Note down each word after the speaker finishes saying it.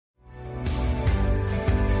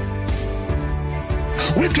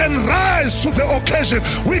We can rise to the occasion.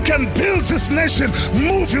 We can build this nation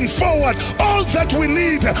moving forward. All that we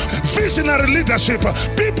need, visionary leadership,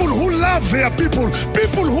 people who love their people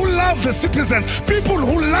who love the citizens, people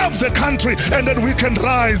who love the country, and then we can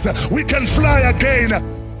rise, we can fly again.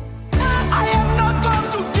 I am not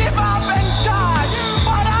going to give up and die,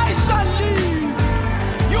 but I shall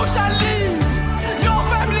live. You shall live. Your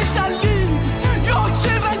family shall live. Your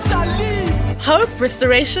children shall live. Hope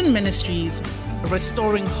Restoration Ministries,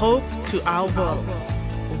 restoring hope to our world.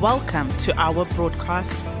 Welcome to our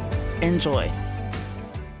broadcast. Enjoy.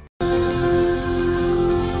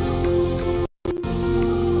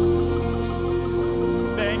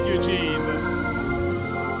 Thank you, Jesus.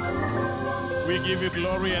 We give you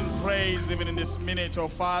glory and praise even in this minute, oh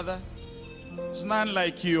Father. There's none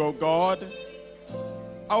like you, oh God.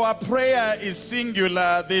 Our prayer is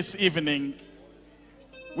singular this evening.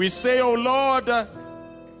 We say, oh Lord,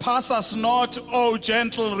 pass us not, oh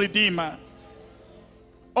gentle Redeemer.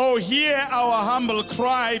 Oh, hear our humble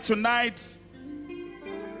cry tonight.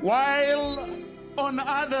 While on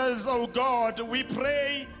others, oh God, we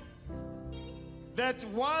pray that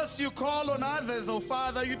whilst you call on others, oh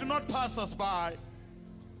Father, you do not pass us by.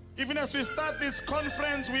 Even as we start this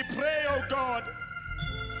conference, we pray, oh God,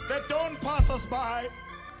 that don't pass us by.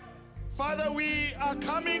 Father, we are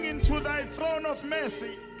coming into thy throne of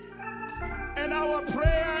mercy. And our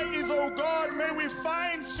prayer is, oh God, may we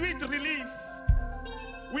find sweet relief.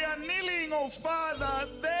 We are kneeling, oh Father,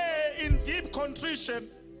 there in deep contrition,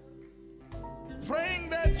 praying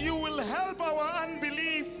that you will help our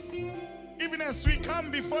unbelief. Even as we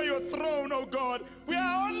come before your throne, oh God, we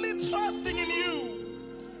are only trusting in you.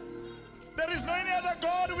 There is no any other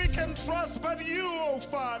God we can trust but you, oh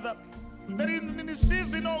Father. That in this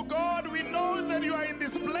season, oh God, we know that you are in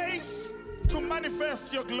this place to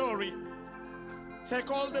manifest your glory. Take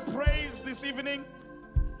all the praise this evening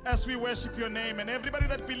as we worship your name. And everybody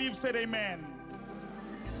that believes said amen.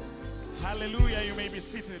 Hallelujah. You may be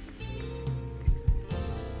seated.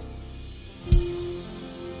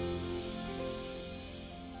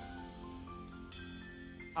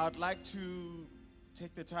 I'd like to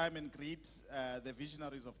take the time and greet the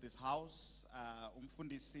visionaries of this house,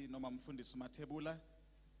 Umfundisi Noma Mfundisi Matebula,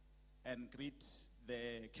 and greet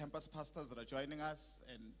the campus pastors that are joining us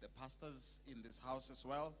and the pastors in this house as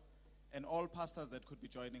well, and all pastors that could be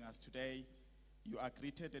joining us today. You are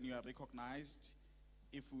greeted and you are recognized.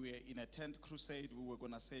 If we were in a tent crusade, we were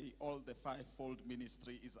going to say all the fivefold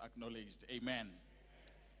ministry is acknowledged. Amen.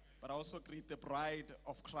 But I also greet the bride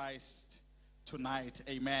of Christ tonight.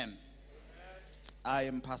 Amen. I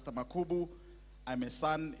am Pastor Makhubu. I'm a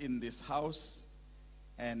son in this house,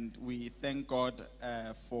 and we thank God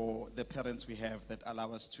for the parents we have that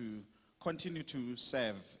allow us to continue to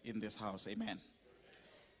serve in this house. Amen.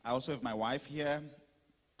 I also have my wife here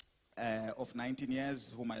of 19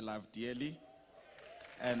 years, whom I love dearly,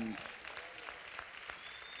 and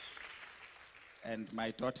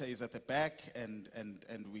my daughter is at the back, and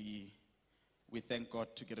we thank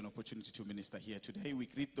God to get an opportunity to minister here today. We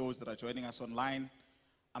greet those that are joining us online.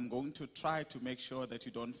 I'm going to try to make sure that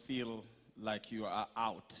you don't feel like you are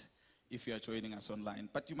out if you are joining us online.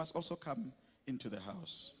 But you must also come into the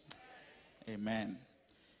house. Amen.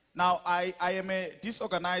 Now, I am a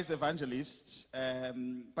disorganized evangelist,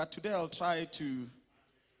 but today I'll try to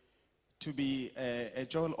be a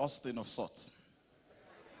Joel Austin of sorts.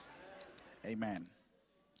 Amen.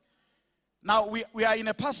 Now, we are in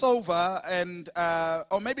a Passover, and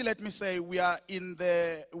or maybe let me say we are in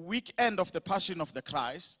the weekend of the Passion of the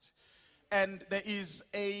Christ, and there is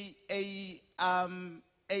a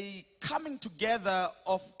coming together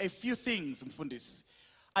of a few things, Mfundis.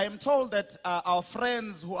 I am told that our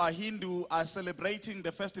friends who are Hindu are celebrating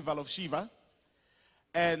the festival of Shiva,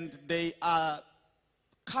 and they are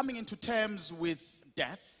coming into terms with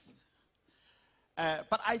death.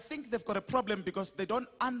 But I think they've got a problem because they don't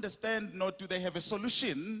understand, nor do they have a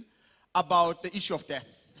solution about the issue of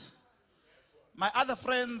death. My other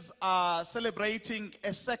friends are celebrating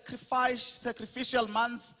a sacrificial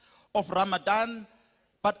month of Ramadan,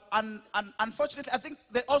 but unfortunately, I think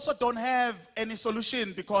they also don't have any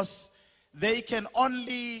solution because they can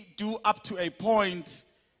only do up to a point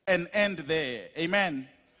and end there. Amen.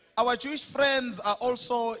 Our Jewish friends are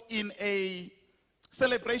also in a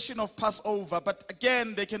celebration of Passover, but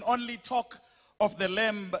again, they can only talk of the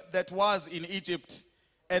lamb that was in Egypt,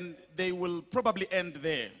 and they will probably end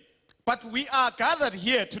there. But we are gathered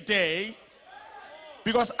here today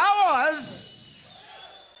because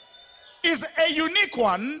ours is a unique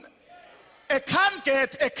one, a can't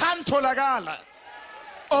get, a can't tolagala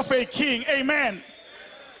of a king. Amen.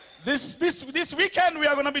 This weekend we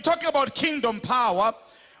are going to be talking about kingdom power,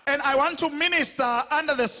 and I want to minister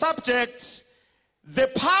under the subject, the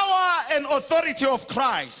power and authority of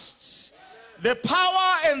Christ. The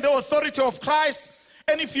power and the authority of Christ.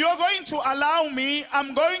 And if you're going to allow me,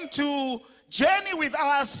 I'm going to journey with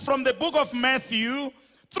us from the book of Matthew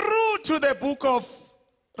through to the book of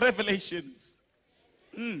Revelations.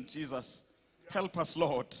 Jesus, help us,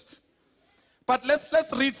 Lord. But let's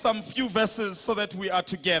read some few verses so that we are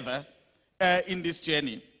together in this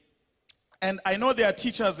journey. And I know there are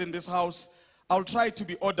teachers in this house. I'll try to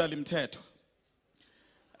be orderly mthetho,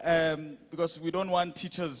 because we don't want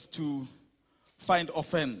teachers to find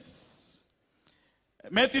offense.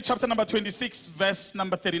 Matthew chapter number 26, verse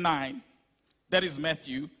number 39. That is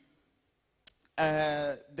Matthew,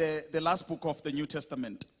 the last book of the New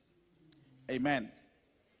Testament. Amen.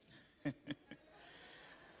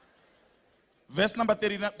 Verse number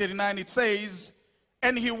 39, it says,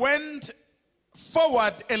 "And he went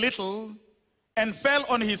forward a little and fell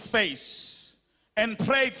on his face and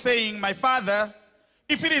prayed, saying, My Father,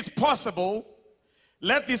 if it is possible,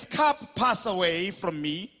 let this cup pass away from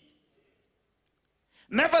me.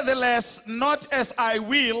 Nevertheless, not as I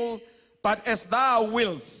will, but as thou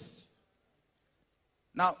wilt."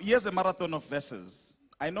 Now, here's a marathon of verses.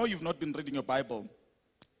 I know you've not been reading your Bible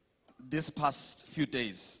this past few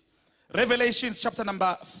days. Revelation chapter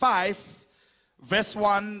number 5, verse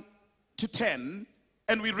 1 to 10,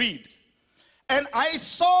 and we read, "And I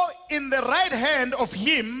saw in the right hand of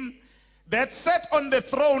him that sat on the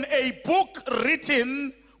throne a book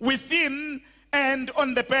written within and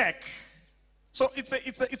on the back." So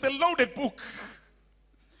it's a loaded book.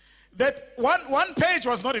 That one page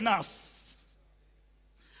was not enough.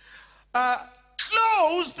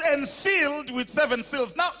 Closed and sealed with 7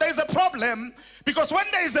 seals. Now there's a problem, because when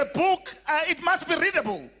there is a book, it must be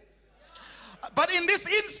readable. But in this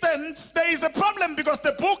instance, there is a problem because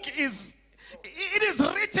the book is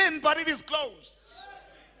written, but it is closed.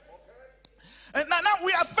 And now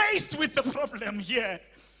we are faced with the problem here,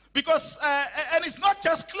 because and it's not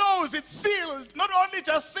just closed, it's sealed. Not only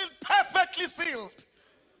just sealed, perfectly sealed.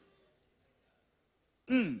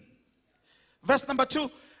 Verse number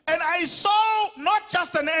 2. "And I saw not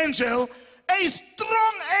just an angel, a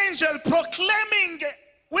strong angel proclaiming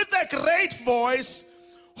with a great voice,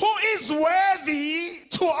 Who is worthy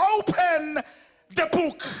to open the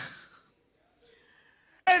book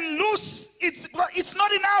and loose it?" It's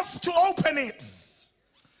not enough to open it.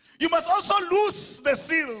 You must also loose the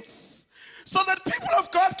seals so that people of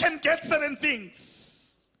God can get certain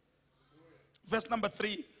things. Verse number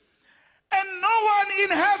 3. "And no one in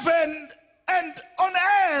heaven and on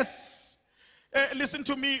earth," listen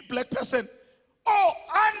to me, black person, "or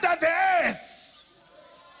under the earth,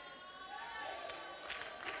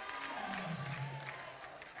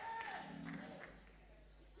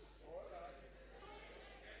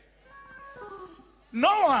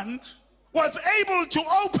 no one was able to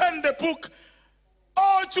open the book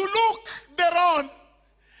or to look thereon."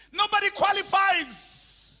 Nobody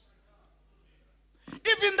qualifies.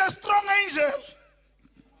 Even the strong angel.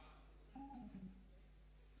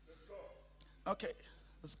 Okay,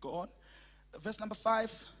 let's go on. Verse number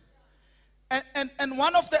 5. And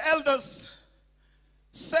one of the elders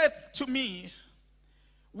said to me,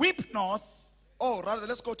 "Weep not," or rather,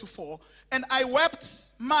 let's go to 4. "And I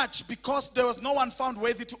wept much because there was no one found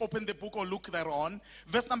worthy to open the book or look thereon."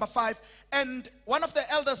 Verse number 5. "And one of the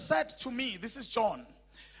elders said to me," this is John,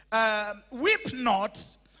 "Weep not,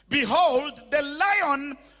 behold, the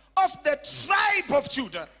Lion of the tribe of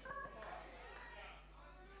Judah,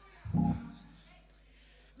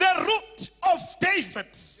 the root of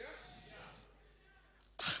David,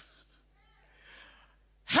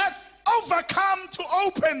 hath overcome to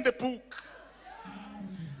open the book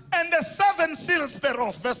and the 7 seals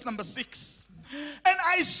thereof." Verse number 6. "And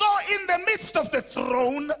I saw in the midst of the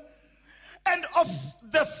throne and of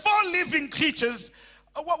the 4 living creatures,"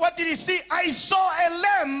 what did he see? "I saw a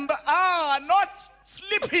lamb, not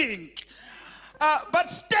sleeping, but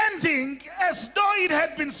standing as though it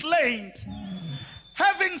had been slain,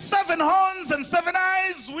 having 7 horns and 7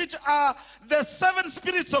 eyes, which are the 7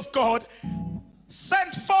 spirits of God,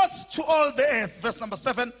 sent forth to all the earth." Verse number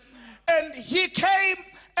 7. "And he came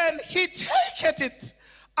and he taketh it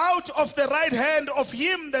out of the right hand of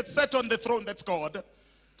him that sat on the throne," that's God.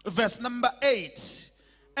 Verse number 8.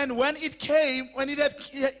 "And when he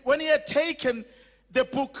had taken the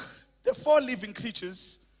book, the 4 living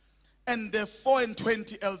creatures and the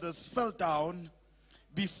 24 elders fell down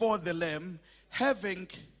before the Lamb, having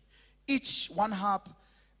each one harp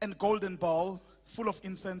and golden bowl full of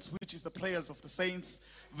incense, which is the prayers of the saints."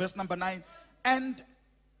 Verse number 9. "And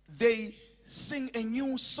they sing a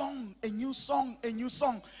new song, a new song, a new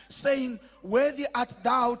song, saying, worthy art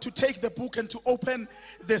thou to take the book and to open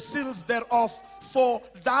the seals thereof, for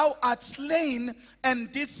thou art slain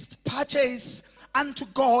and didst purchase unto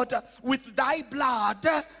God with thy blood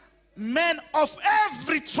men of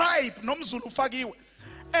every tribe, nomZulu fagiwe,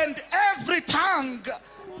 and every tongue,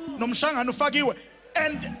 nomshangano fagiwe,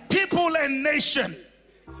 and people and nation.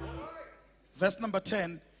 Verse number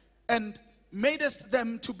 10, and madest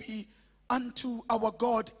them to be unto our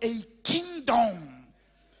God a kingdom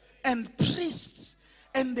and priests,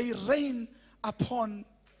 and they reign upon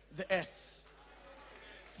the earth.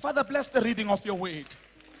 Father, bless the reading of your word.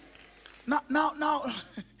 Now,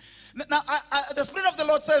 the Spirit of the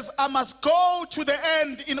Lord says, I must go to the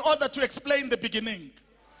end in order to explain the beginning.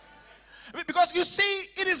 Because you see,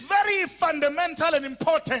 it is very fundamental and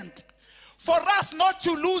important for us not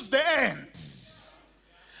to lose the end.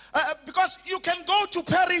 Because you can go to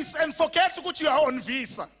Paris and forget to go to your own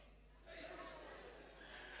visa.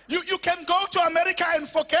 You can go to America and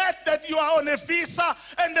forget that you are on a visa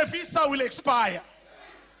and the visa will expire.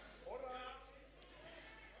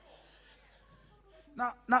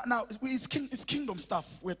 Now, it's kingdom stuff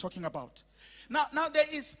we're talking about. Now there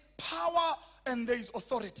is power and there is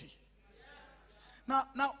authority. Now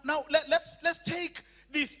let's take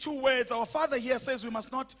these two words. Our Father here says we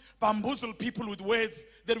must not bamboozle people with words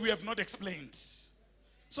that we have not explained.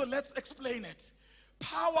 So let's explain it.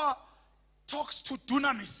 Power talks to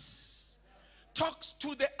dunamis, talks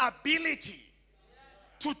to the ability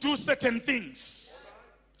to do certain things.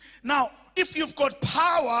 Now, if you've got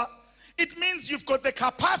power, it means you've got the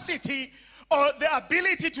capacity or the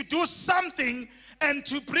ability to do something and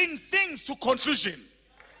to bring things to conclusion.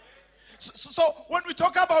 So when we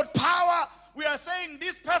talk about power, we are saying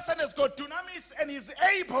this person has got dunamis and is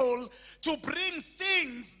able to bring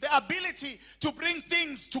things, the ability to bring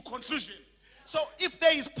things to conclusion. So if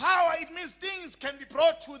there is power, it means things can be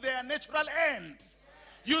brought to their natural end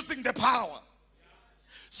using the power.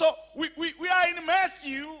 So we are in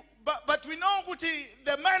Matthew, but we know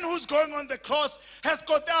the man who's going on the cross has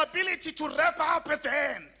got the ability to wrap up at the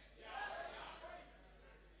end.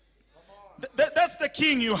 That's the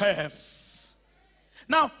king you have.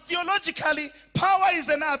 Now, theologically, power is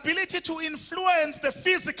an ability to influence the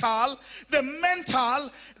physical, the mental,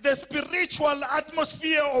 the spiritual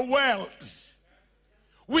atmosphere or world.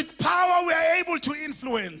 With power, we are able to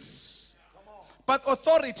influence. But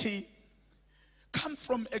authority comes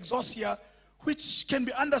from exousia, which can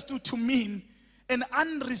be understood to mean an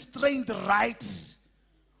unrestrained right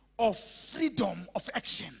of freedom of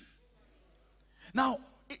action. Now,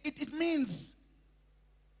 it means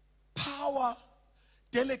power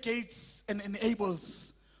delegates and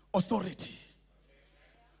enables authority.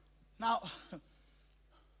 Now,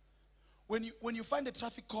 when you find a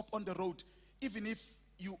traffic cop on the road, even if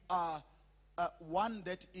you are one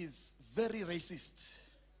that is very racist,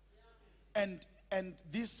 and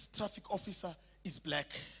this traffic officer is black,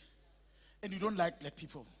 and you don't like black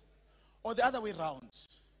people, or the other way around,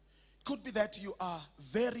 it could be that you are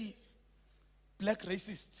very black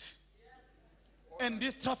racist, and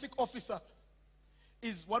this traffic officer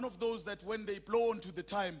is one of those that when they blow onto the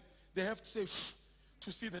time, they have to say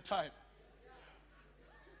to see the time.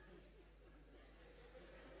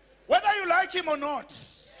 Whether you like him or not,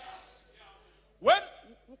 when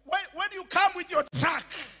you come with your truck,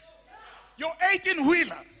 your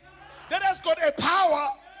 18-wheeler, that has got a power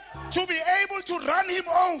to be able to run him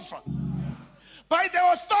over, by the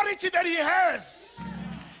authority that he has,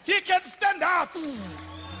 he can stand up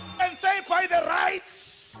and say, by the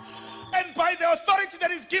rights and by the authority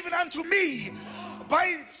that is given unto me, by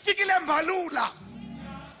Fikile Mbalula,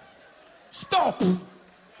 stop. Even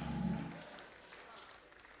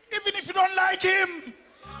if you don't like him,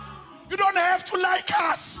 you don't have to like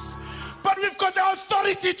us, but we've got the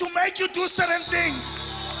authority to make you do certain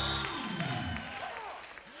things.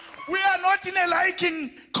 We are not in a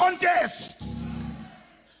liking contest,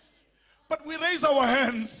 but we raise our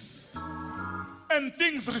hands and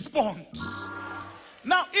things respond.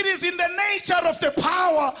 Now, it is in the nature of the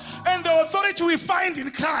power and the authority we find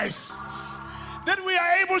in Christ that we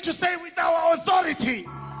are able to say with our authority,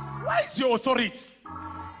 where is your authority?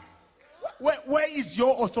 Where is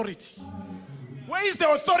your authority? Where is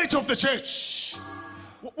the authority of the church?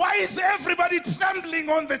 Why is everybody trembling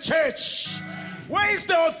on the church? Where is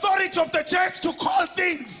the authority of the church to call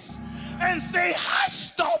things and say, hush,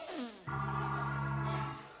 stop?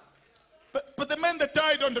 But the man that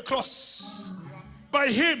died on the cross, by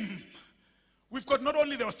him, we've got not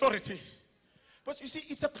only the authority, but you see,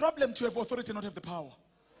 it's a problem to have authority and not have the power.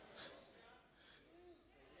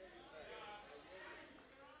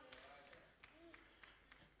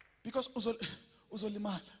 Because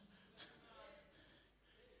uzolimala.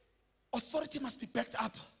 Authority must be backed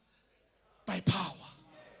up by power.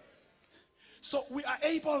 So we are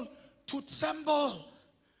able to tremble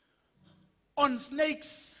on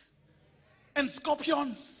snakes and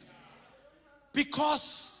scorpions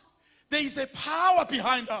because there is a power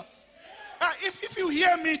behind us. If you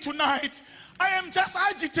hear me tonight, I am just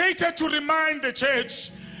agitated to remind the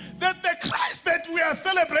church that the Christ that we are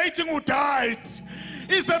celebrating who died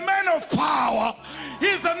is a man of power.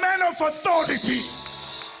 He's a man of authority.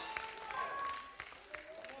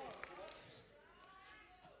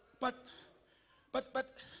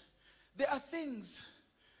 But there are things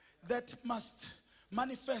that must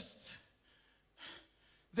manifest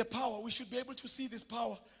the power. We should be able to see this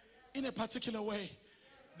power in a particular way.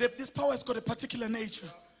 This power has got a particular nature.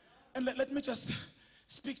 And let me just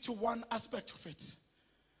speak to one aspect of it.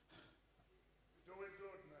 Doing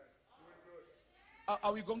good, man. Doing good.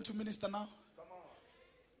 Are we going to minister now? Come on.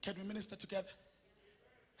 Can we minister together?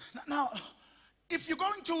 Now, if you're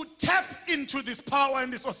going to tap into this power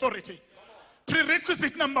and this authority,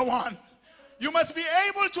 prerequisite number one, you must be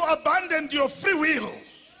able to abandon your free will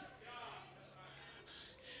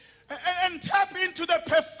and tap into the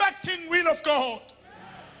perfecting will of God.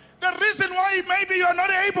 The reason why maybe you are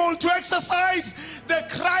not able to exercise the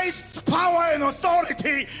Christ's power and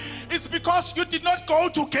authority is because you did not go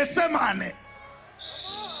to Gethsemane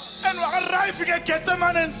and arriving at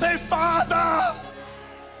Gethsemane and say, Father,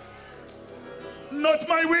 not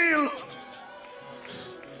my will.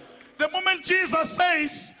 The moment Jesus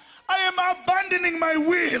says, I am abandoning my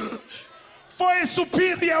will for a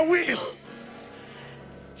superior will,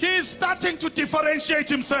 he is starting to differentiate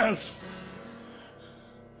himself.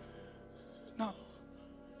 Now,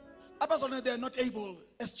 they are not able,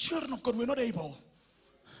 as children of God, we're not able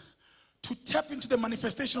to tap into the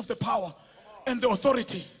manifestation of the power and the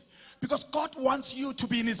authority because God wants you to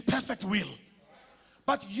be in his perfect will.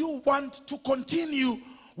 But you want to continue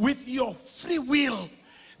with your free will.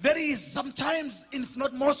 That is sometimes, if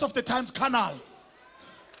not most of the times, carnal.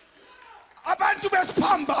 Abantu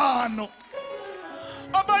besiphambano.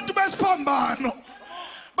 Abantu besiphambano.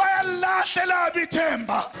 Bayalahlela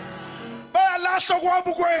bithemba. Bayalahla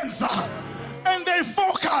kwabo kwenza. And they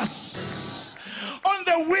focus on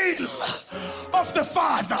the will of the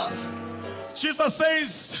Father. Jesus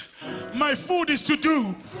says, my food is to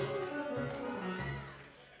do.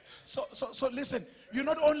 So listen, you're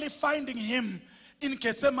not only finding him in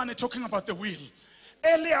Gethsemane talking about the will.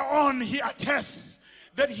 Earlier on, he attests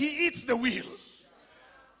that he eats the will.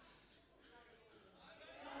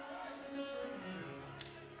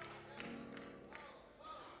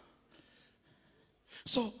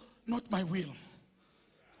 So, not my will.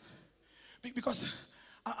 Because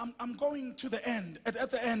I'm going to the end.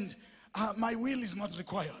 At the end, my will is not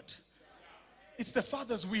required. It's the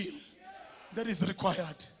Father's will that is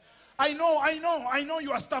required. I know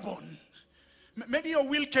you are stubborn. Maybe your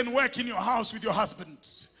will can work in your house with your husband.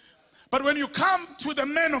 But when you come to the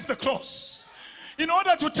man of the cross, in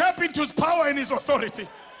order to tap into his power and his authority,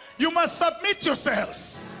 you must submit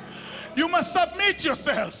yourself. You must submit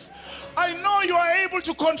yourself. I know you are able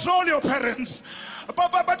to control your parents,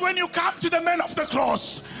 but when you come to the man of the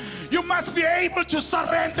cross, you must be able to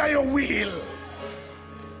surrender your will.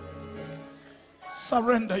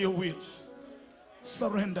 Surrender your will.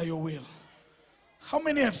 Surrender your will. How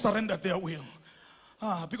many have surrendered their will?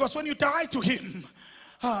 Because when you die to him,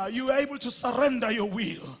 you are able to surrender your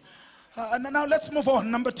will. And now let's move on.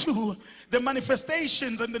 Number two, the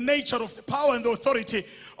manifestations and the nature of the power and the authority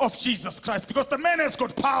of Jesus Christ. Because the man has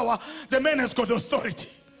got power, the man has got authority.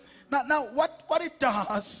 Now what it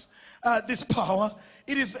does, this power,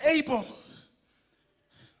 it is able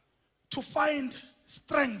to find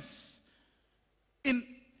strength in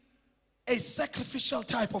a sacrificial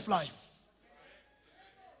type of life.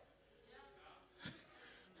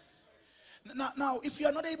 Now, if you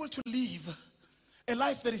are not able to live a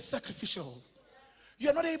life that is sacrificial, you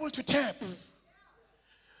are not able to tap.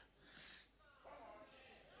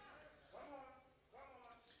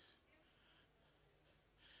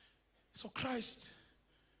 So Christ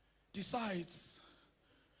decides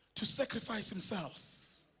to sacrifice himself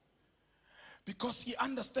because he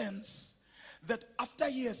understands that after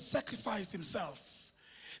he has sacrificed himself,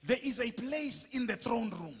 there is a place in the throne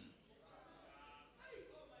room.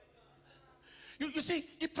 You see,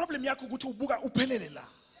 the problem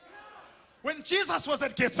when Jesus was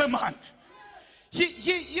at Gethsemane,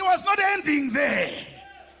 he was not ending there.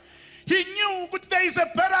 He knew that there is a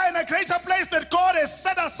better and a greater place that God has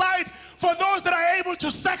set aside for those that are able to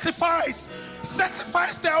sacrifice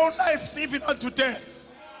their own lives even unto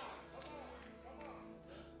death.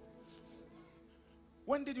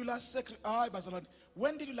 when did you last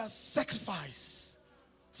sacrifice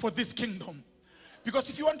for this kingdom? Because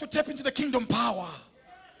if you want to tap into the kingdom power,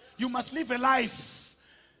 you must live a life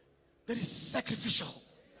that is sacrificial.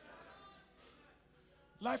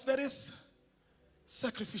 Life that is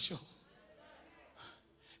sacrificial.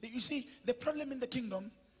 You see, the problem in the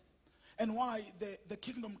kingdom and why the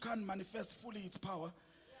kingdom can't manifest fully its power,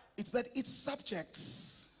 it's that its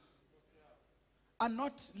subjects are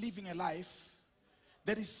not living a life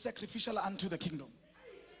that is sacrificial unto the kingdom.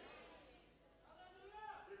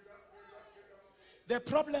 The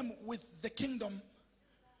problem with the kingdom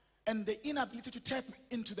and the inability to tap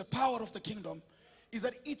into the power of the kingdom is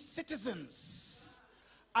that its citizens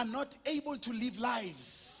are not able to live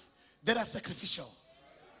lives that are sacrificial.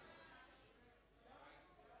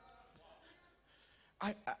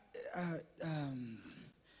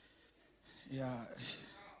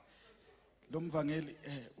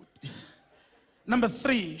 Number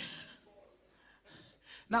 3.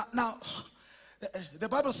 Now, the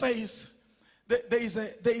Bible says that there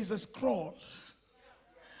is a scroll,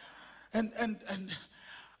 and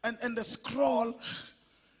the scroll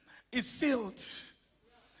is sealed,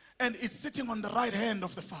 and it's sitting on the right hand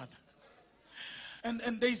of the Father.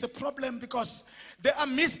 And there is a problem because there are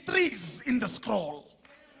mysteries in the scroll.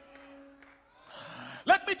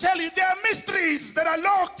 Let me tell you, there are mysteries that are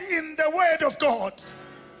locked in the Word of God.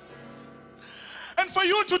 And for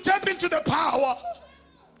you to tap into the power,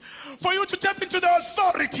 for you to tap into the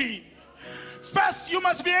authority, first you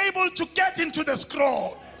must be able to get into the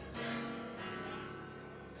scroll.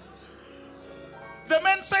 The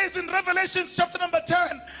man says in Revelation chapter number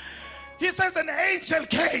 10, he says an angel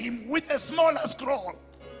came with a smaller scroll.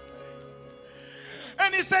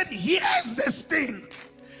 And he said, here's this thing,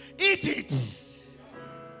 eat it.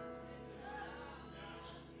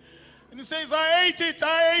 And he says, I ate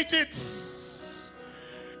it.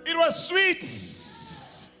 It was sweet.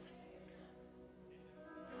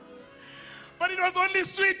 But it was only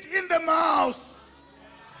sweet in the mouth.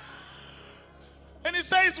 And he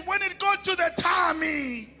says, when it got to the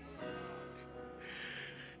tummy,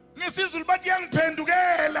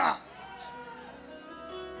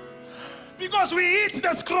 because we eat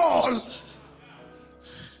the scroll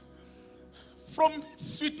from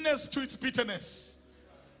its sweetness to its bitterness.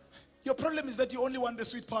 Your problem is that you only want the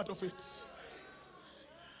sweet part of it.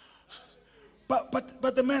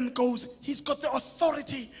 But the man goes, he's got the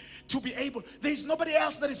authority to be able. There is nobody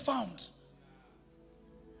else that is found.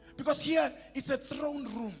 Because here it's a throne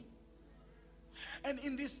room. And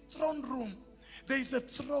in this throne room, there is a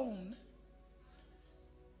throne.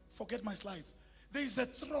 Forget my slides. There is a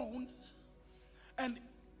throne. And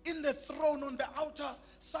in the throne, on the outer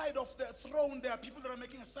side of the throne, there are people that are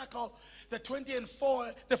making a circle. The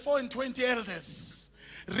 4 and 20 elders,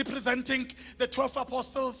 representing the 12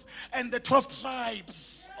 apostles and the 12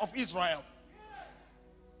 tribes of Israel.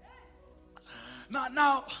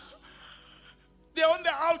 Now, they're on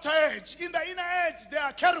the outer edge. In the inner edge, there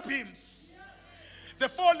are cherubims, the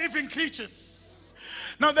 4 living creatures.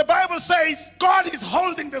 Now, the Bible says God is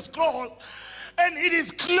holding the scroll and it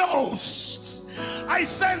is closed. I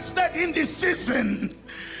sense that in this season,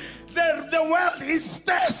 the world is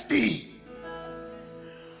thirsty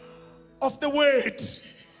of the word.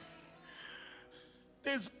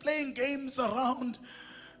 There's playing games around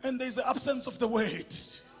and there's the absence of the word.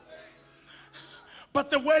 But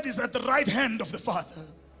the word is at the right hand of the Father.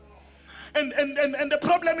 And the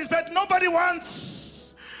problem is that nobody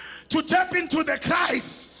wants to tap into the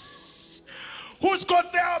Christ who's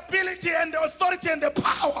got the ability and the authority and the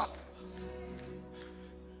power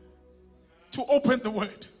to open the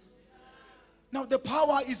word. Now the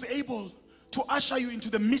power is able to usher you into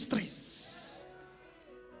the mysteries.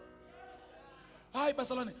 Hayi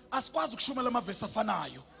basalwane, asikwazi ukushumela amavesi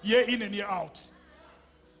afanayo year in and year out.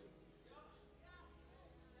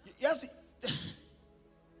 Yes,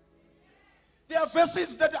 there are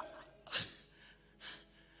verses that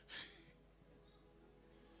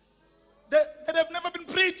have never been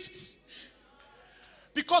preached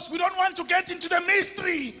because we don't want to get into the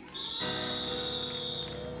mystery.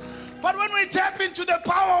 But when we tap into the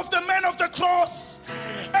power of the man of the cross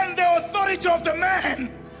and the authority of the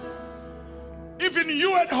man, even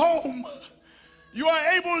you at home, you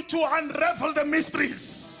are able to unravel the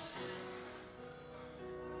mysteries.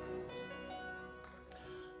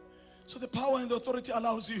 So the power and the authority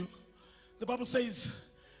allows you. The Bible says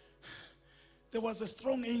there was a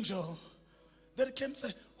strong angel that came and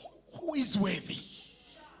said, who is worthy?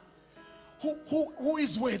 Who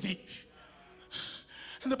is worthy?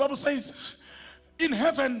 And the Bible says, in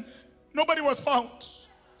heaven, nobody was found.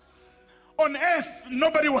 On earth,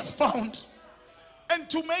 nobody was found. And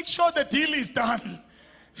to make sure the deal is done,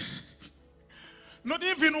 not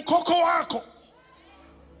even ukoko wako.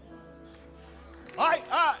 I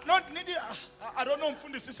don't know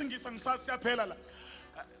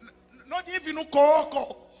not even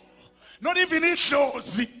ukoko, not even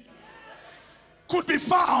ishozi could be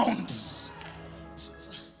found.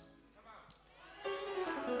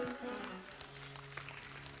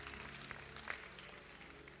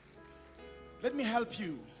 Let me help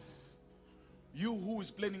you. You who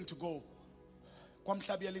is planning to go.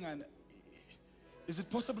 Is it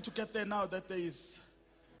possible to get there now that there is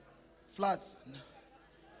floods?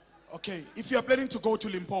 Okay, if you are planning to go to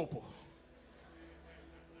Limpopo,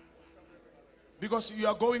 because you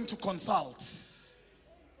are going to consult,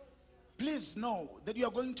 please know that you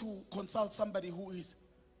are going to consult somebody who is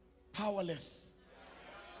powerless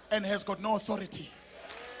and has got no authority.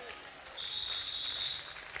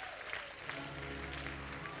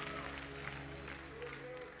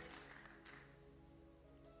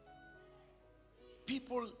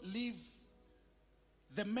 People leave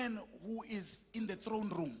the man who is in the throne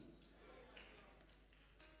room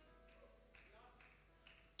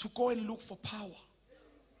to go and look for power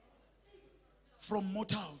from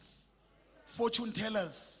mortals, fortune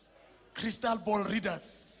tellers, crystal ball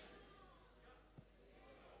readers.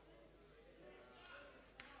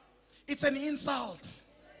 It's an insult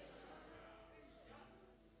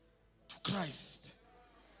to Christ.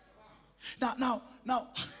 Now,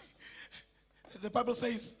 the Bible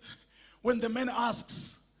says, when the man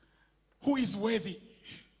asks, who is worthy?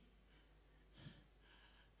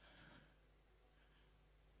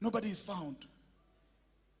 Nobody is found.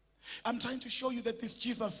 I'm trying to show you that this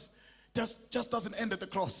Jesus just doesn't end at the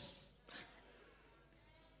cross.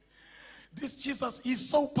 This Jesus is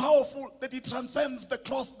so powerful that he transcends the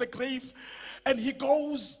cross, the grave, and he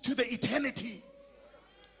goes to the eternity.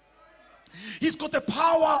 He's got the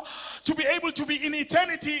power to be able to be in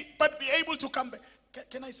eternity, but be able to come back.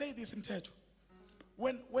 Can I say this in Tetu?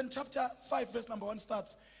 When chapter 5 verse number 1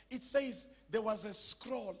 starts, it says there was a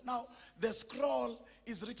scroll. Now the scroll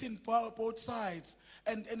is written both sides,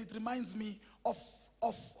 and it reminds me of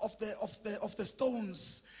the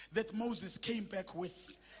stones that Moses came back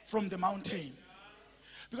with from the mountain.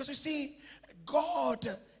 Because you see, God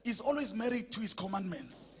is always married to his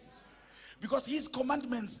commandments, because his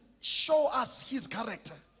commandments show us his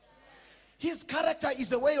character. His character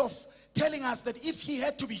is a way of telling us that if he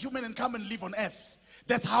had to be human and come and live on earth,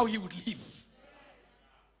 that's how he would live.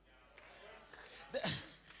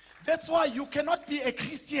 That's why you cannot be a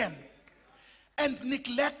Christian and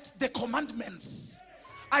neglect the commandments.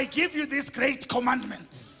 I give you these great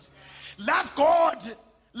commandments. Love God,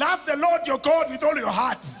 love the Lord your God with all your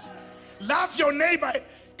heart. Love your neighbor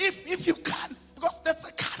if you can, because that's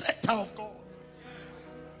the character of God.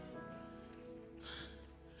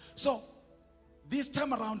 So this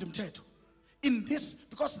time around in this,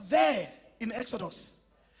 because there in Exodus,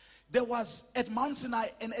 there was at Mount Sinai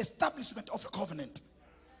an establishment of a covenant.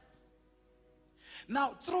 Now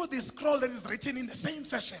through this scroll that is written in the same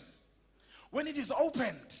fashion, when it is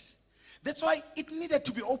opened, that's why it needed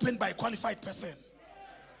to be opened by a qualified person.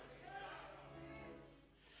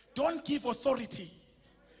 Don't give authority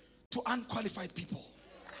to unqualified people.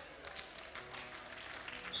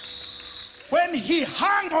 When he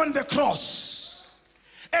hung on the cross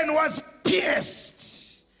and was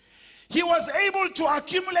pierced, he was able to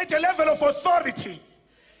accumulate a level of authority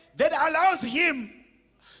that allows him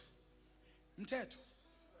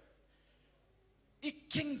a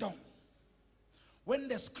kingdom. When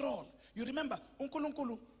the scroll, you remember,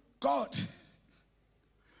 uNkulunkulu, God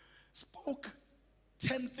spoke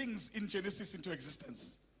 10 things in Genesis into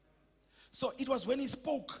existence. So it was when he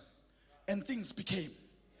spoke and things became.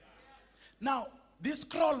 Now, this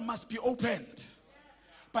scroll must be opened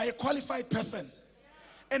by a qualified person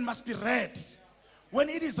and must be read. When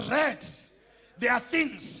it is read, there are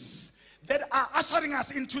things that are ushering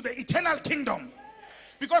us into the eternal kingdom,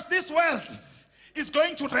 because this world is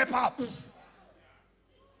going to wrap up.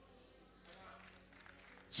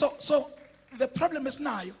 So the problem is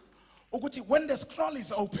now, when the scroll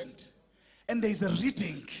is opened and there is a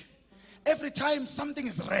reading, every time something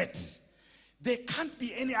is read, there can't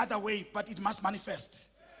be any other way but it must manifest.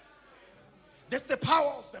 That's the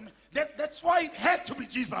power of them. That's why it had to be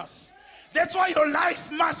Jesus. That's why your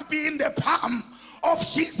life must be in the palm of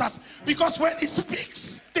Jesus, because when he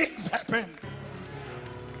speaks, things happen.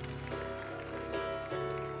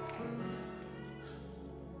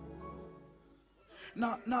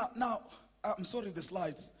 Now, I'm sorry, the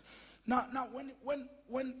slides. Now,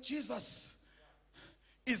 when Jesus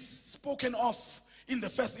is spoken of in the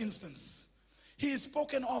first instance, he is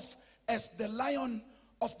spoken of as the Lion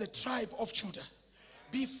of the tribe of Judah,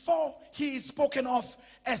 before he is spoken of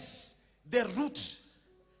as the root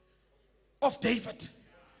of David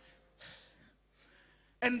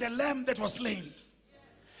and the lamb that was slain.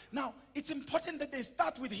 Now, it's important that they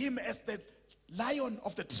start with him as the Lion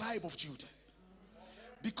of the tribe of Judah,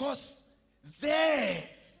 because there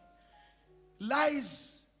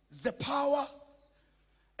lies the power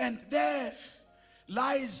and there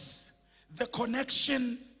lies the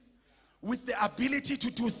connection with the ability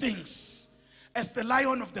to do things as the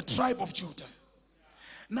Lion of the tribe of Judah.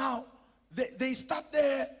 Now, they start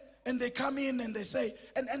there and they come in and they say,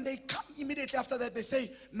 and they come immediately after that, they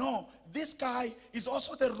say, no, this guy is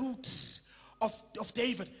also the root of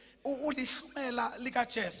David. What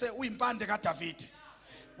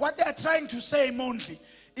they are trying to say, Mondli,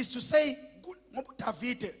 is to say,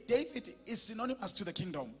 David is synonymous to the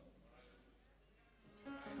kingdom.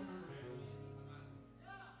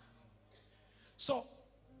 So,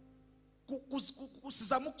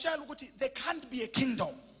 there can't be a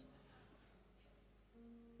kingdom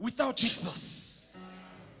without Jesus.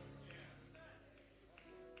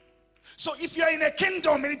 So if you're in a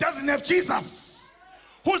kingdom and it doesn't have Jesus,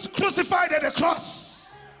 who's crucified at the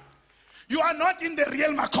cross, you are not in the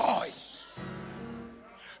real McCoy.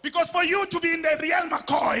 Because for you to be in the real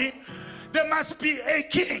McCoy, there must be a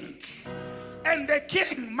king, and the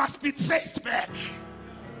king must be traced back.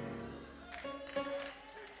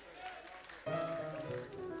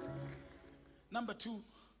 Number two,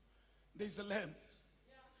 there's a lamb.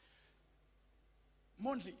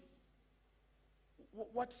 Mondli,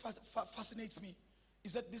 what fascinates me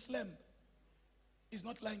is that this lamb is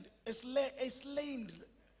not lying, it's slain.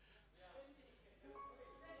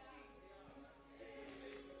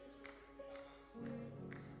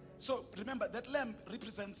 So remember, that lamb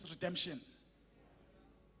represents redemption.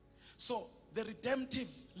 So the redemptive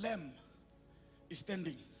lamb is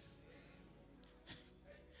standing.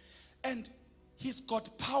 And he's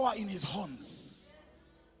got power in his horns.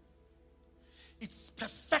 It's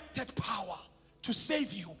perfected power to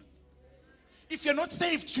save you. If you're not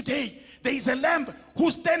saved today, there is a lamb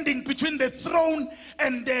who's standing between the throne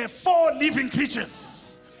and the four living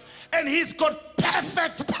creatures. And he's got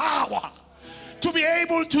perfect power to be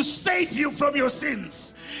able to save you from your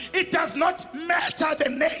sins. It does not matter the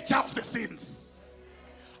nature of the sins.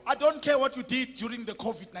 I don't care what you did during the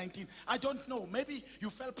COVID-19. I don't know. Maybe you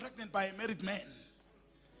fell pregnant by a married man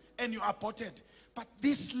and you aborted. But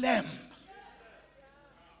this lamb,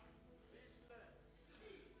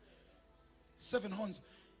 7 horns,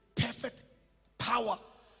 perfect power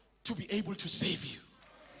to be able to save you.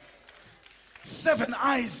 7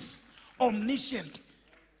 eyes, omniscient.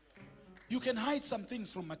 You can hide some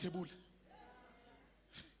things from Matebula.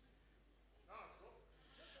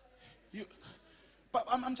 But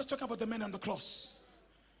I'm just talking about the man on the cross.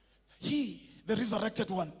 He, the resurrected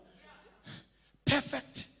one,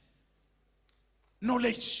 perfect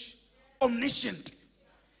knowledge, omniscient,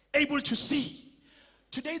 able to see.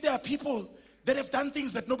 Today there are people that have done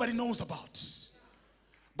things that nobody knows about.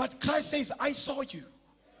 But Christ says, I saw you.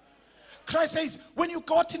 Christ says, when you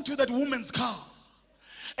got into that woman's car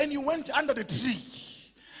and you went under the tree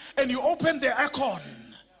and you opened the aircon,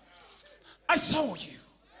 I saw you.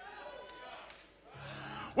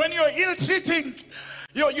 When you're ill-treating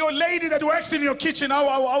your lady that works in your kitchen, I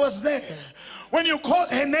was there. When you call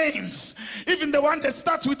her names, even the one that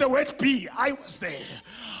starts with the word B, I was there.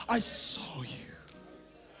 I saw you.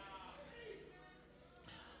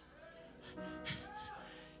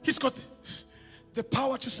 He's got the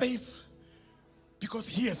power to save because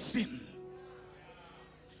he has seen.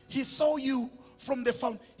 He saw you from the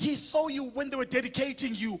fountain. He saw you when they were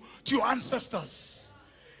dedicating you to your ancestors.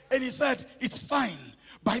 And he said, it's fine.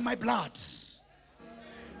 By my blood,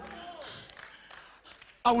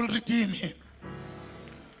 I will redeem him.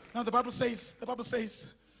 Now the Bible says,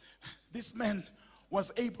 this man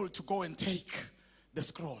was able to go and take the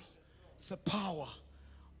scroll. It's the power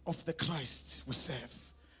of the Christ we serve.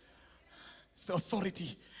 It's the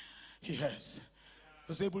authority he has. He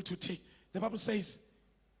was able to take. The Bible says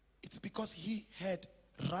it's because he had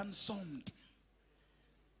ransomed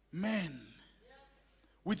man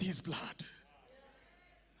with his blood.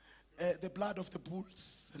 The blood of the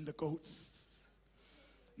bulls and the goats.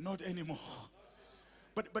 Not anymore.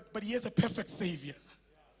 But he is a perfect savior.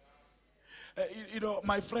 You know,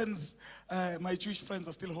 my friends, my Jewish friends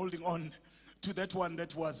are still holding on to that one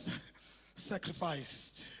that was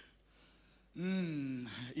sacrificed in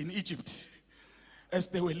Egypt as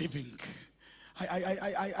they were living.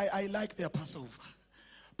 I like their Passover.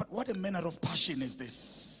 But what a manner of passion is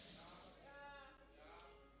this?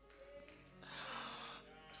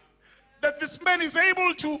 this man is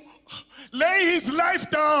able to lay his life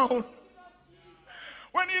down.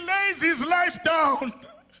 When he lays his life down,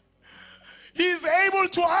 he is able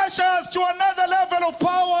to usher us to another level of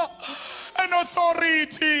power and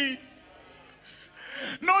authority.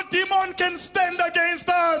 No demon can stand against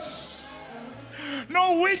us.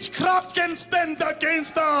 No witchcraft can stand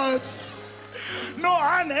against us. No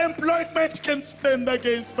unemployment can stand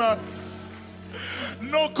against us.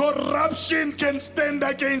 No corruption can stand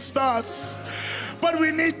against us. But we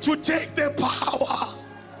need to take the power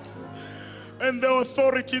and the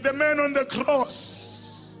authority. The man on the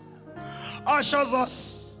cross ushers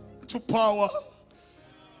us to power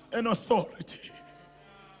and authority.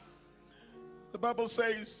 The Bible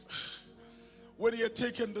says, when he had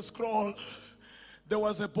taken the scroll, there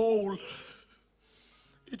was a bowl.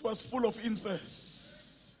 It was full of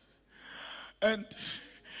incense, and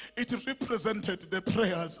it represented the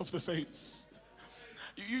prayers of the saints.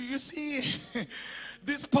 You see,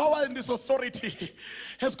 this power and this authority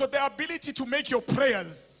has got the ability to make your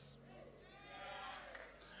prayers.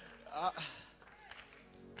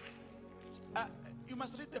 You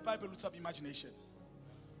must read the Bible with some imagination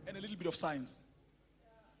and a little bit of science.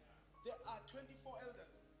 There are 24 elders,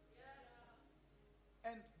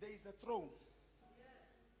 and there is a throne.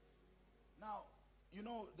 Now, you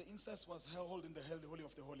know, the incense was held in the Holy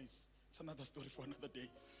of the Holies. It's another story for another day.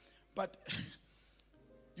 But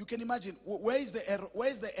you can imagine, where is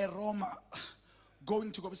the aroma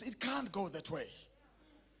going to go? It can't go that way,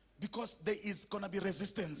 because there is going to be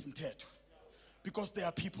resistance in Tetu, because there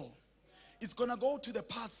are people. It's going to go to the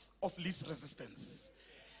path of least resistance.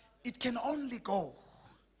 It can only go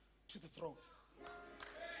to the throne.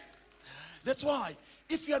 That's why,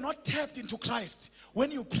 if you are not tapped into Christ, when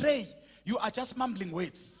you pray, you are just mumbling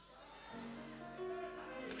words.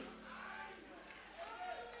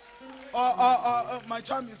 My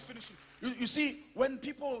time is finishing. You see, when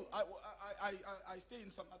people, I stay in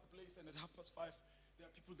some other place, and at 5:30, there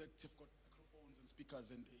are people that have got microphones and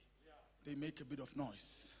speakers, and they make a bit of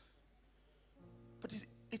noise. But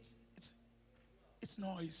it's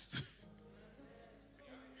noise.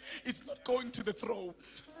 It's not going to the throne.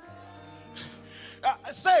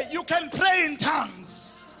 Say, you can pray in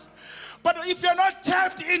tongues, but if you're not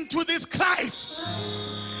tapped into this Christ,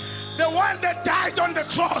 the one that died on the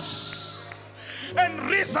cross and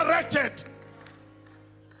resurrected,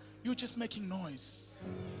 you're just making noise.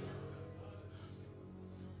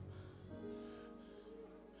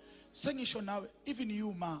 Sengisho now, even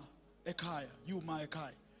you ma ekaya,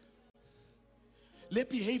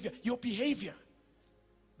 your behavior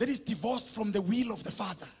that is divorced from the will of the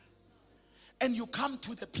Father, and you come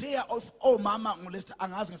to the prayer of mama the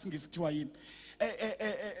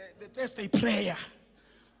Thursday prayer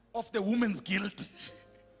of the woman's guilt.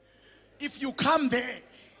 If you come there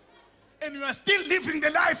and you are still living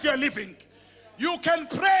the life you are living, you can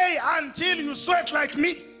pray until you sweat like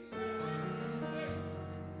me.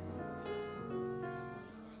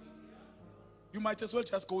 You might as well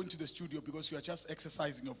just go into the studio, because you are just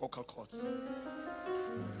exercising your vocal cords.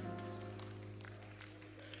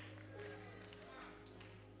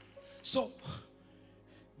 So,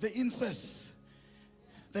 the incense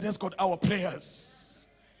that has got our prayers,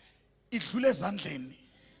 idlule ezandleni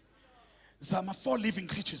zama 4 living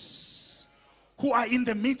creatures who are in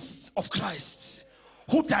the midst of Christ,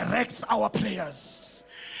 who directs our prayers.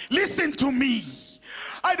 Listen to me.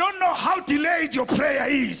 I don't know how delayed your prayer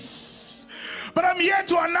is, but I'm here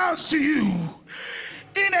to announce to you,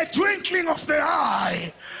 in a twinkling of the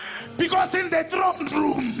eye, because in the throne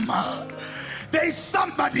room there is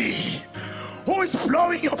somebody who is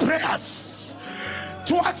blowing your prayers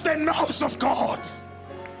towards the nose of God.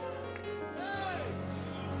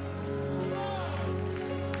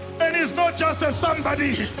 And he's not just a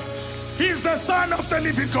somebody, he's the Son of the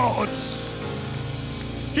living God.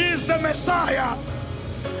 He is the Messiah.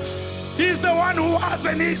 He is the one who has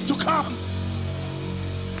and is to come.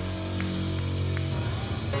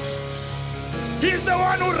 He is the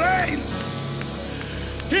one who reigns.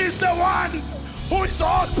 He is the one who is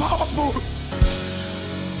all powerful.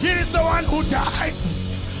 He is the one who died,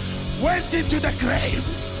 went into the grave,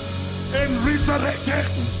 and resurrected,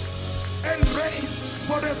 and reigns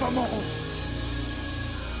forevermore.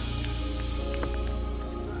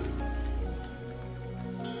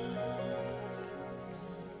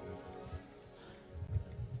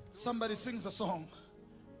 Somebody sings a song.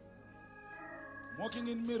 Walking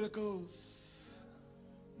in miracles,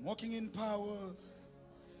 walking in power,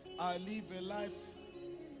 I live a life.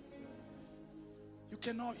 You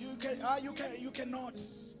cannot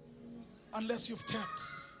unless you've tapped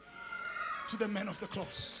to the man of the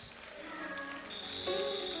cross.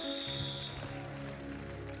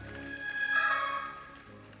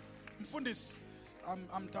 Mfundis,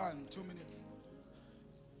 I'm done. 2 minutes.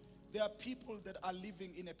 There are people that are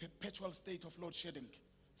living in a perpetual state of load shedding,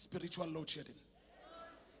 spiritual load shedding.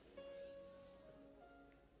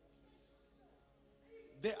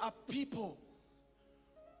 There are people,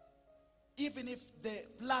 even if the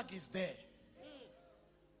plug is there,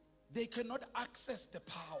 they cannot access the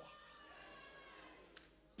power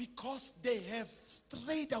because they have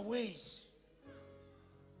strayed away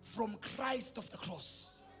from Christ of the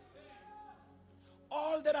cross.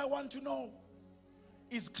 All that I want to know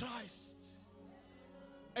is Christ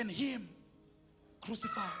and Him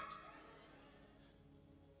crucified.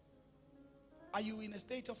 Are you in a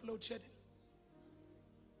state of load shedding?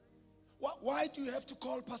 Why do you have to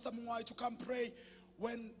call Pastor Mwai to come pray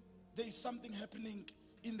when there is something happening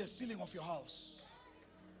in the ceiling of your house?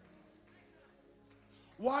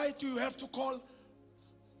 Why do you have to call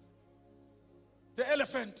the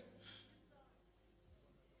elephant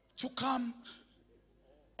to come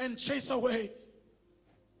and chase away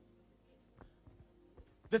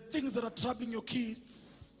the things that are troubling your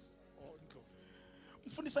kids?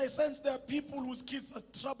 Mfundis, I sense there are people whose kids are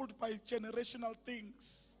troubled by generational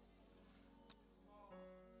things.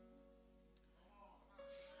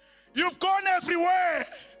 You've gone everywhere.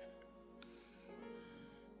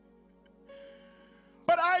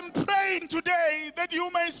 But I'm praying today that you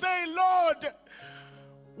may say, Lord,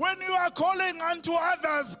 when you are calling unto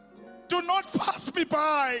others, do not pass me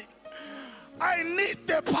by. I need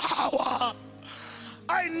the power.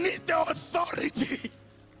 I need the authority.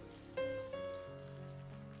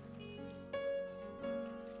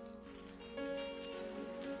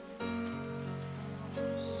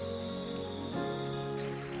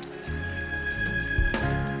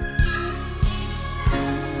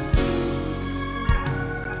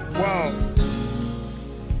 Wow.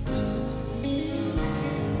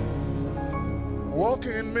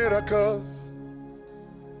 Walking in miracles.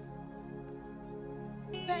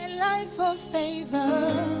 The life of favor.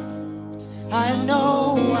 I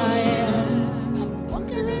know who I am. I'm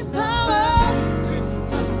walking in power.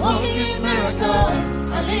 I'm walking in miracles.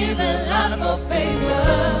 I live a life of favor.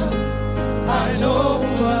 I know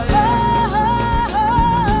who I am.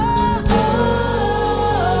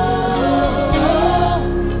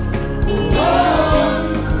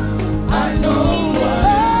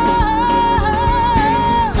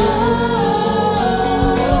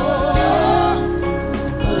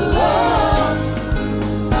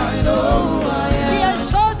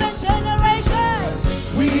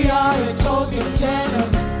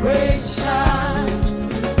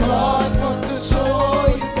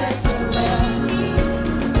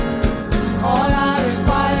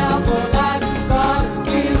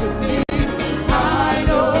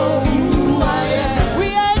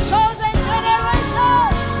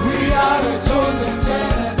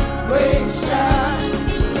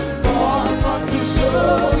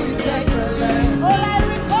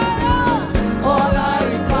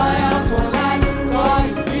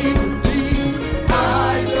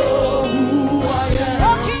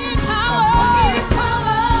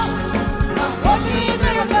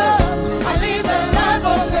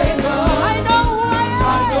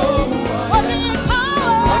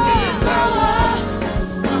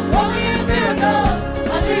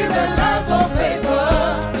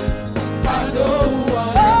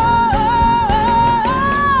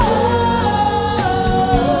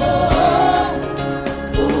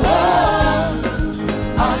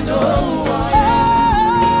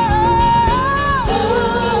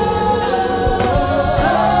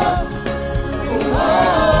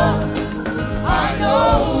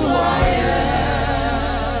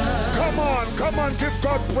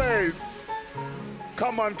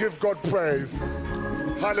 Come on, give God praise.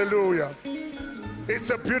 Hallelujah. It's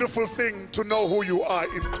a beautiful thing to know who you are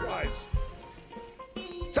in Christ.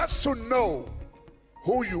 Just to know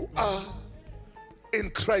who you are in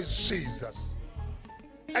Christ Jesus.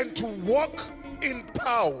 And to walk in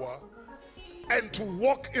power and to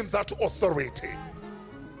walk in that authority.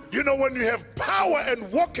 You know, when you have power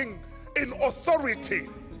and walking in authority,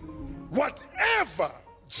 whatever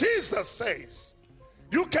Jesus says,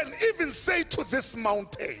 you can even say to this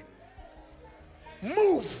mountain,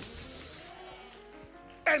 move,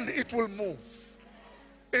 and it will move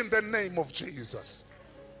in the name of Jesus.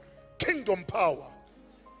 Kingdom power.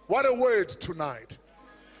 What a word tonight.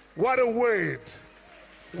 What a word.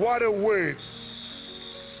 What a word.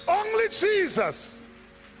 Only Jesus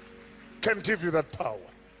can give you that power.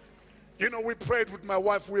 You know, we prayed with my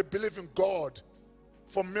wife. We're believing God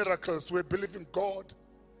for miracles. We're believing God.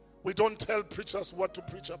 We don't tell preachers what to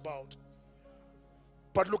preach about.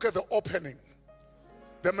 But look at the opening.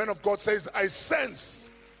 The man of God says, I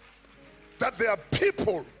sense that there are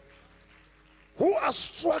people who are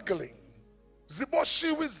struggling.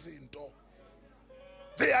 Ziboshiwe izinto.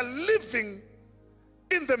 They are living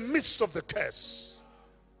in the midst of the curse.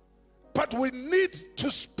 But we need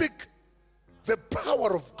to speak the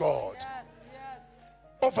power of God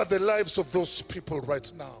over the lives of those people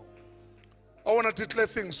right now. I want to declare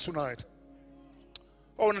things tonight.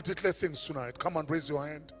 I want to declare things tonight. Come on, raise your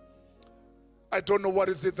hand. I don't know what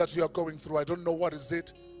is it that you are going through. I don't know what is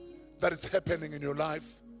it that is happening in your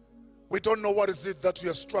life. We don't know what is it that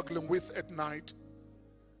you are struggling with at night.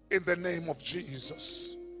 In the name of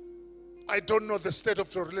Jesus. I don't know the state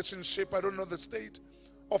of your relationship. I don't know the state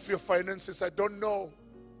of your finances. I don't know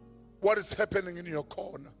what is happening in your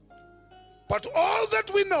corner. But all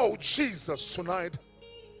that we know, Jesus tonight,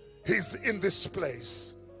 He's in this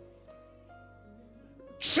place.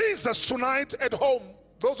 Jesus tonight at home,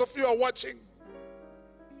 those of you who are watching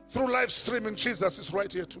through live streaming, Jesus is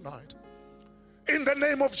right here tonight. In the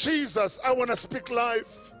name of Jesus, I want to speak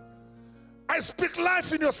life. I speak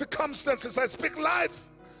life in your circumstances. I speak life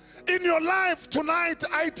in your life tonight.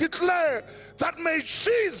 I declare that may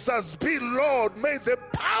Jesus be Lord. May the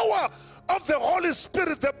power of the Holy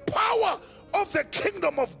Spirit, the power of the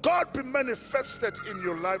kingdom of God be manifested in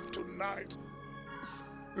your life tonight.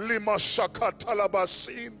 Lima shaka talaba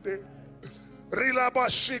sinde. Rilaba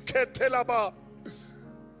shike telaba.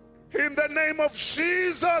 In the name of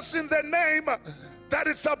Jesus, in the name that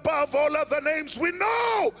is above all other names, we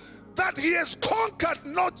know that He has conquered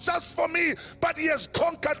not just for me, but He has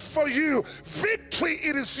conquered for you. Victory,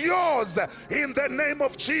 it is yours in the name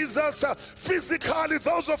of Jesus. Physically,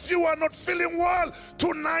 those of you who are not feeling well,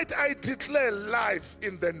 tonight I declare life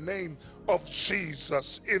in the name of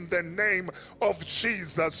Jesus. In the name of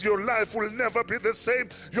Jesus, your life will never be the same.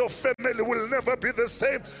 Your family will never be the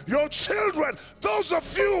same. Your children, those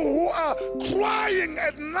of you who are crying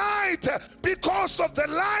at night because of the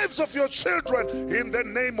lives of your children, in the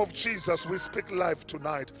name of Jesus, we speak life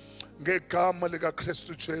tonight. But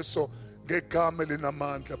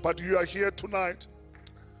you are here tonight.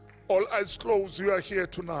 All eyes closed, you are here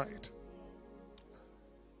tonight.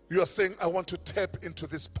 You are saying, I want to tap into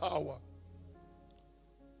this power.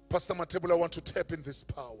 Pastor Matebula, I want to tap in this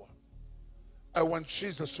power. I want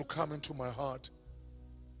Jesus to come into my heart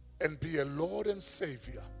and be a Lord and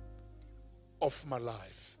Savior of my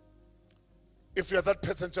life. If you're that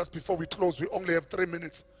person, just before we close, we only have 3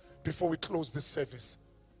 minutes before we close this service.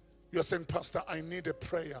 You're saying, Pastor, I need a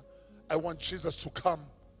prayer. I want Jesus to come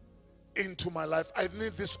into my life. I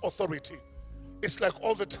need this authority. It's like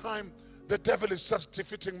all the time, the devil is just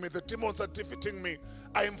defeating me. The demons are defeating me.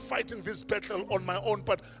 I am fighting this battle on my own,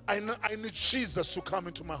 but I need Jesus to come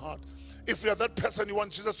into my heart. If you're that person, you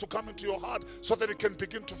want Jesus to come into your heart so that He can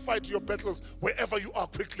begin to fight your battles wherever you are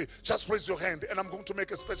quickly, just raise your hand and I'm going to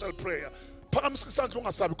make a special prayer.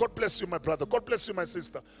 God bless you, my brother. God bless you, my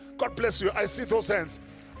sister. God bless you. I see those hands.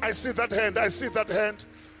 I see that hand. I see that hand.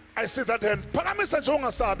 I see that hand.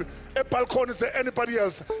 A balcony, is there anybody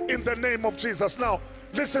else? In the name of Jesus. Now,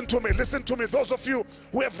 listen to me. Listen to me. Those of you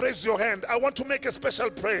who have raised your hand, I want to make a special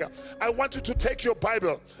prayer. I want you to take your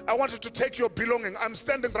Bible. I want you to take your belonging. I'm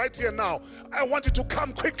standing right here now. I want you to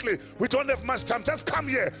come quickly. We don't have much time. Just come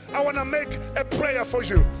here. I want to make a prayer for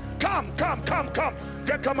you. Come. Come.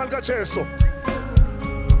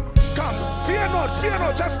 Fear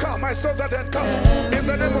not. Just come. I saw that hand. Come. In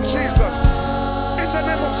the name of Jesus. In the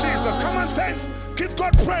name of Jesus. Come on, saints. Give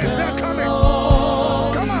God praise. They're coming.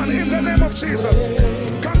 Come on, in the name of Jesus.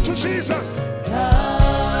 Come to Jesus.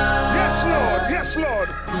 Yes, Lord. Yes, Lord.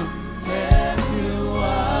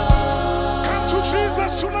 Come to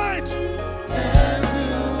Jesus tonight.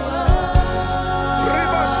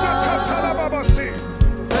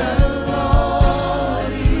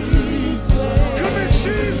 You need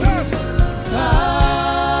Jesus.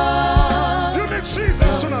 You need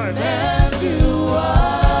Jesus tonight.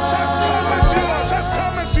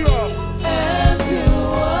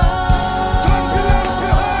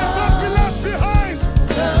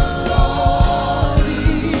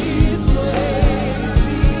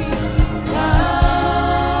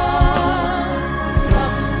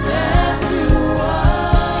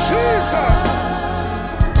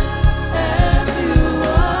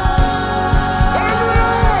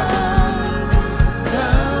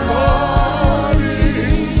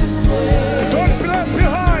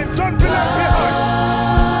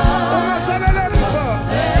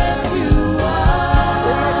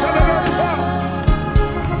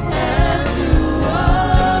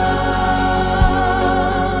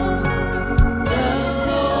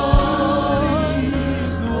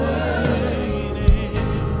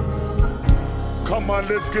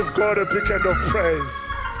 Let's give God a big hand of praise.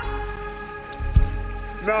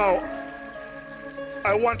 Now,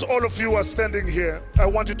 I want all of you who are standing here, I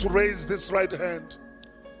want you to raise this right hand.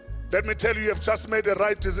 Let me tell you, you have just made a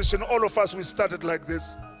right decision. All of us, we started like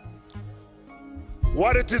this.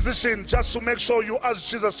 What a decision, just to make sure you ask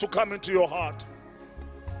Jesus to come into your heart.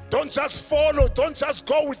 Don't just follow, don't just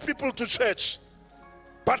go with people to church,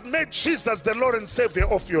 but make Jesus the Lord and Savior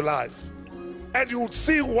of your life. And you will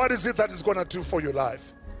see what is it that is going to do for your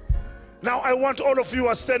life. Now, I want all of you who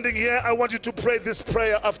are standing here, I want you to pray this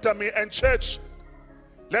prayer after me. And church,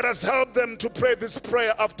 let us help them to pray this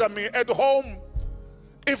prayer after me. At home,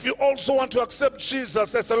 if you also want to accept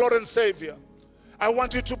Jesus as the Lord and Savior, I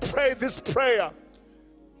want you to pray this prayer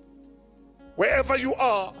wherever you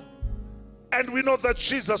are, and we know that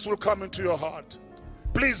Jesus will come into your heart.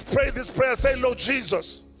 Please pray this prayer. Say, Lord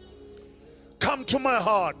Jesus, come to my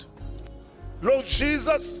heart. Lord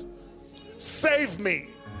Jesus, save me.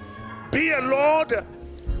 Be a Lord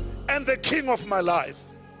and the King of my life.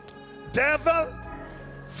 Devil,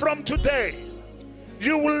 from today,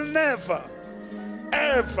 you will never,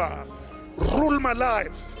 ever rule my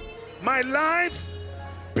life. My life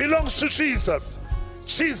belongs to Jesus.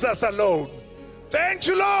 Jesus alone. Thank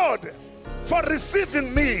you, Lord, for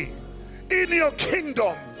receiving me in your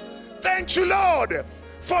kingdom. Thank you, Lord,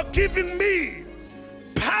 for giving me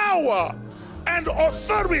power and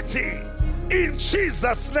authority in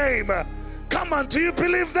Jesus' name. Come on, do you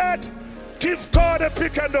believe that? Give God a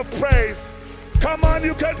big hand of praise. Come on,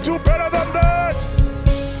 you can do better than that.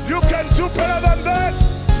 You can do better than that.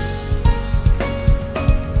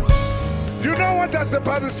 You know what does the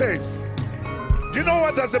Bible says? You know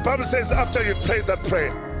what does the Bible says after you pray that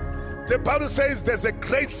prayer? The Bible says there's a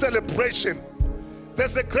great celebration.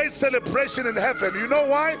 There's a great celebration in heaven. You know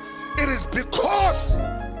why? It is because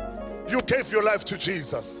you gave your life to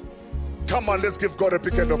Jesus. Come on, let's give God a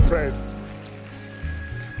big hand of praise.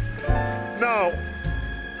 Now,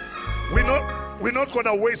 we're not going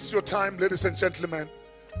to waste your time, ladies and gentlemen.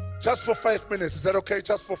 Just for 5 minutes. Is that okay?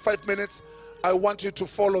 Just for 5 minutes. I want you to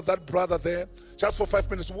follow that brother there. Just for 5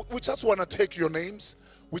 minutes. We just want to take your names.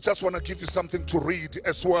 We just want to give you something to read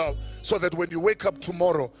as well, so that when you wake up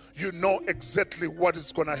tomorrow, you know exactly what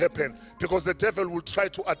is going to happen. Because the devil will try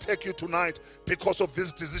to attack you tonight because of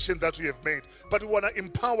this decision that you have made. But we want to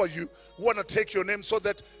empower you. We want to take your name so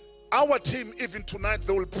that our team, even tonight,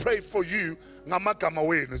 they will pray for you.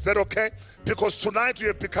 Is that okay? Because tonight you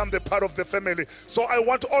have become the part of the family. So I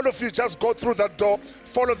want all of you just go through that door,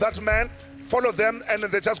 follow that man, follow them, and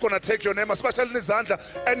they're just going to take your name, especially Nizandla.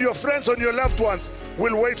 And your friends and your loved ones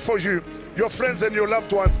will wait for you. Your friends and your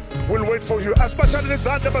loved ones will wait for you. Especially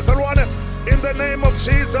Nizandla Bazalwane, in the name of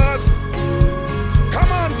Jesus.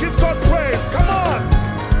 Come on, give God praise. Come on.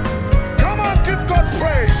 Come on, give God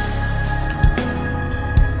praise.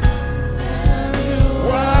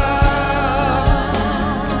 Wow.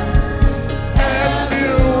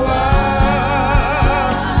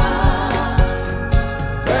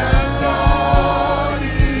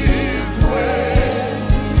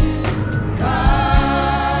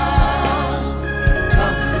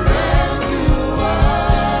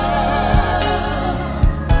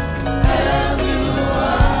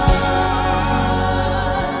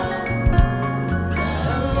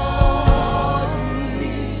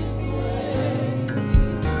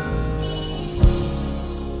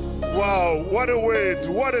 What a word,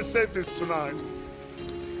 what a service tonight.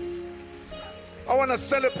 I want to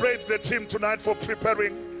celebrate the team tonight for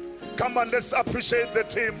preparing. Come on, let's appreciate the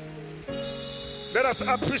team. Let us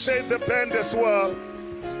appreciate the band as well.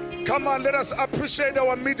 Come on, let us appreciate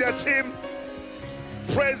our media team.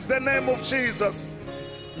 Praise the name of Jesus.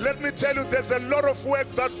 Let me tell you, there's a lot of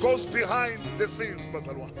work that goes behind the scenes,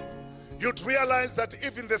 Bazalwa. You'd realize that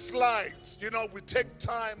even the slides, we take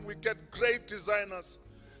time, we get great designers,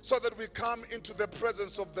 so that we come into the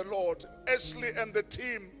presence of the Lord. Ashley and the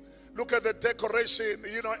team, look at the decoration.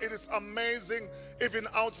 It is amazing, even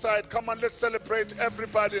outside. Come on, let's celebrate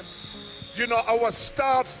everybody. Our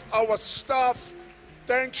staff,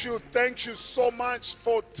 thank you so much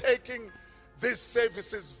for taking these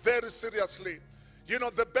services very seriously.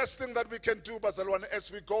 The best thing that we can do, Bazalwane,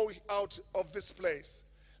 as we go out of this place,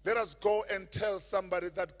 let us go and tell somebody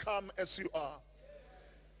that come as you are.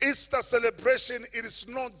 Easter celebration, it is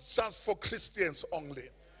not just for Christians only.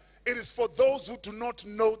 It is for those who do not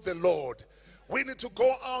know the Lord. We need to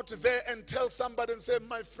go out there and tell somebody and say,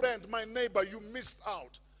 my friend, my neighbor, you missed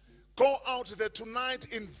out. Go out there tonight,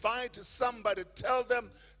 invite somebody, tell them,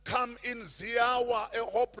 come in Ziawa, a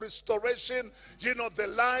hope restoration. The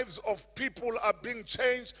lives of people are being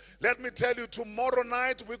changed. Let me tell you, tomorrow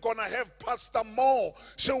night we're going to have Pastor Mo.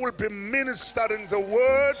 She will be ministering the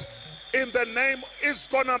word. In the name, it's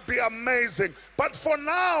gonna be amazing. But for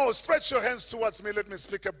now, stretch your hands towards me. Let me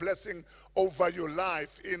speak a blessing over your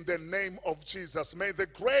life in the name of Jesus. May the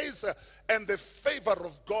grace and the favor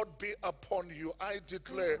of God be upon you. I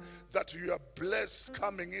declare that you are blessed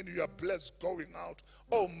coming in, you are blessed going out.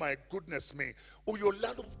 Oh my goodness me.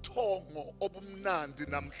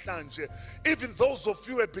 Even those of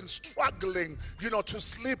you who have been struggling, to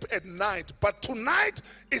sleep at night. But tonight,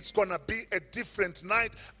 it's going to be a different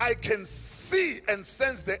night. I can see and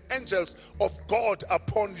sense the angels of God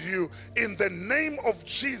upon you. In the name of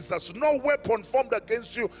Jesus, no weapon formed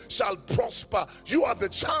against you shall prosper. You are the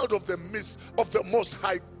child of the Most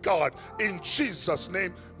High God. In Jesus'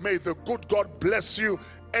 name, may the good God bless you.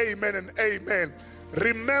 Amen and amen.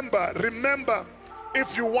 Remember,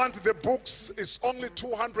 if you want the books, it's only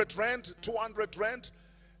 200 rand.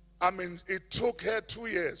 I mean, it took her 2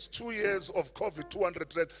 years of COVID,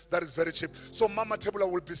 200 rand. That is very cheap. So Mama Tebula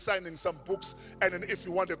will be signing some books, and then if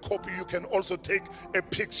you want a copy, you can also take a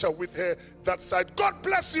picture with her that side. God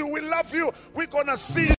bless you. We love you. We're gonna see you.